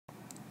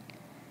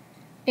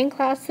In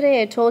class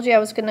today, I told you I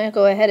was going to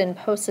go ahead and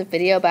post a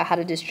video about how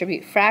to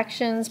distribute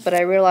fractions, but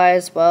I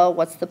realized, well,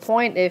 what's the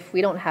point if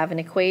we don't have an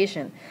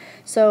equation?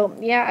 So,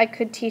 yeah, I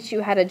could teach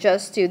you how to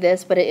just do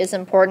this, but it is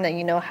important that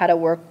you know how to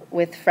work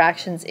with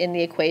fractions in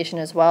the equation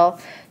as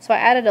well. So I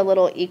added a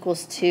little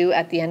equals 2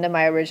 at the end of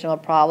my original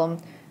problem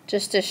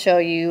just to show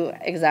you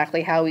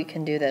exactly how we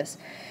can do this.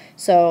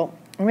 So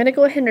I'm going to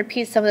go ahead and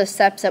repeat some of the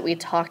steps that we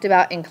talked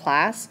about in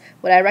class.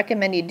 What I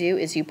recommend you do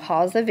is you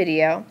pause the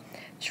video,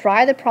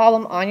 try the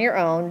problem on your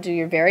own, do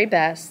your very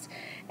best,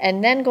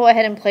 and then go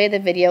ahead and play the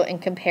video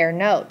and compare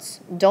notes.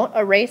 Don't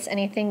erase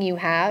anything you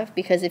have,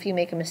 because if you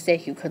make a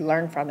mistake, you could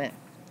learn from it.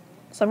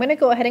 So I'm going to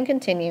go ahead and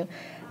continue.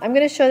 I'm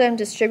going to show them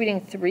distributing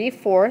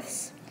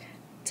 3/4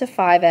 to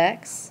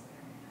 5x,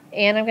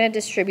 and I'm going to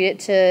distribute it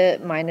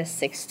to minus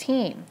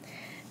 16.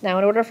 Now,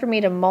 in order for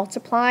me to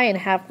multiply and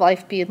have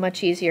life be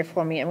much easier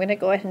for me, I'm going to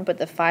go ahead and put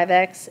the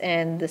 5x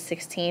and the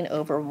 16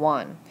 over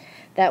 1.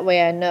 That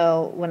way I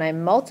know when I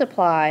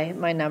multiply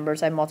my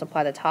numbers, I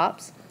multiply the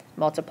tops,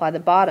 multiply the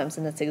bottoms,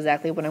 and that's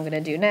exactly what I'm going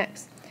to do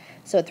next.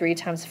 So 3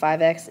 times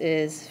 5x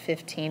is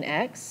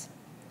 15x.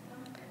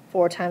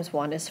 4 times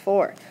 1 is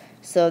 4.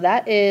 So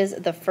that is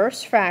the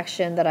first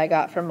fraction that I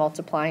got from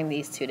multiplying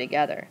these two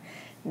together.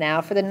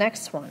 Now for the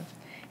next one,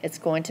 it's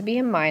going to be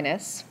a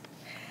minus.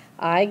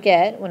 I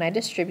get, when I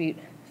distribute,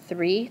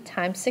 3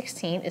 times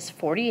 16 is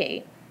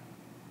 48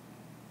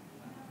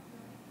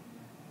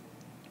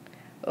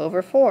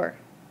 over 4.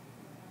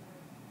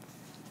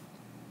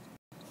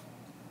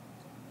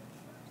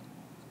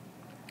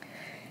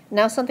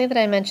 Now, something that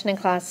I mentioned in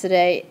class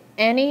today,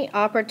 any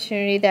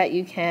opportunity that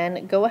you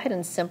can, go ahead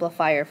and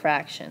simplify your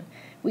fraction.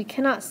 We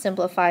cannot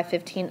simplify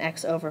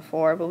 15x over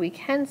 4, but we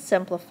can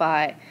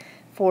simplify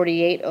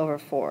 48 over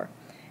 4,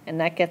 and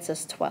that gets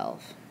us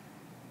 12.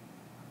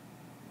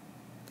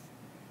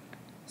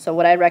 So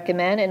what I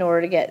recommend, in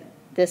order to get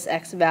this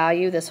x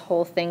value, this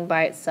whole thing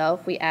by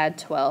itself, we add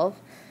 12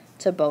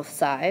 to both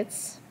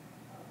sides.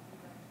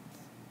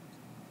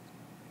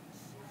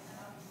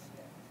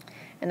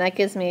 And that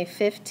gives me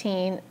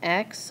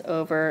 15x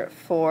over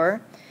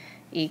 4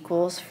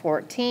 equals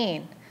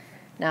 14.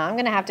 Now I'm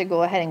going to have to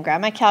go ahead and grab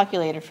my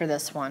calculator for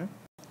this one,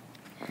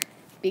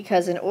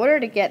 because in order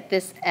to get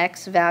this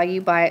x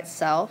value by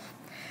itself,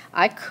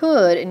 I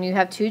could, and you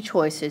have two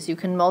choices, you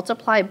can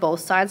multiply both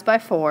sides by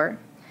 4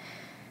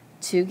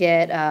 to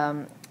get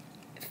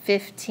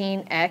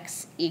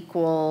 15x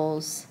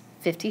equals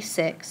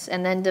 56,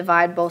 and then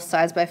divide both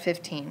sides by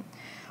 15.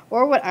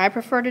 Or what I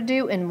prefer to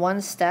do in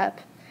one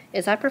step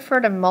is I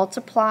prefer to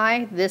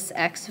multiply this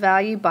x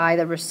value by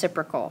the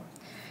reciprocal.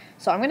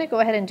 So I'm going to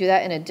go ahead and do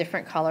that in a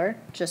different color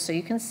just so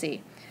you can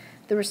see.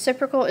 The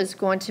reciprocal is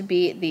going to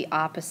be the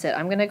opposite.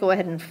 I'm going to go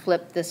ahead and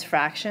flip this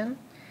fraction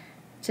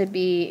to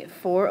be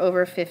 4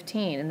 over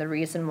 15, and the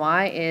reason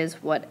why is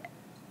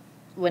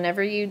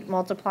whenever you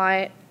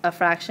multiply a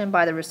fraction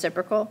by the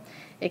reciprocal,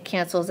 it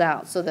cancels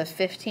out. So the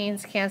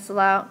 15s cancel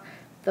out,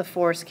 the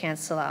 4s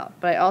cancel out.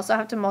 But I also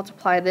have to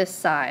multiply this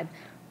side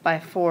by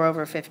 4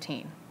 over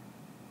 15.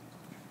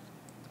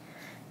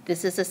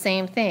 This is the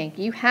same thing.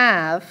 You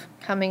have,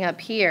 coming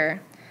up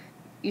here,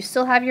 you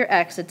still have your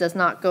x. It does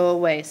not go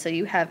away. So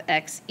you have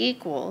x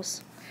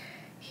equals,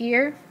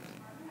 here,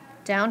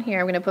 down here,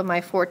 I'm going to put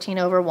my 14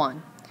 over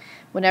 1.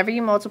 Whenever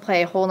you multiply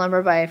a whole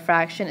number by a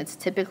fraction, it's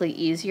typically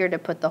easier to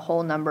put the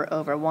whole number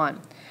over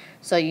 1.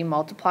 So you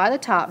multiply the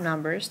top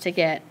numbers to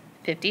get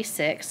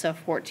 56, so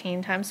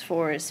 14 times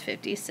 4 is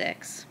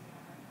 56,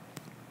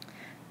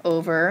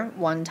 over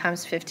 1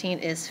 times 15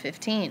 is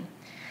 15.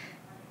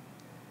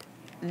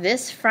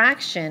 This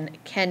fraction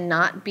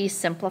cannot be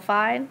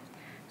simplified,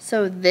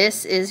 so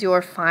this is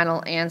your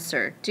final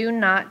answer. Do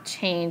not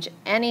change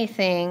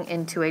anything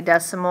into a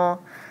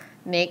decimal.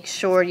 Make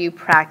sure you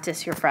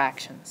practice your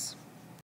fractions.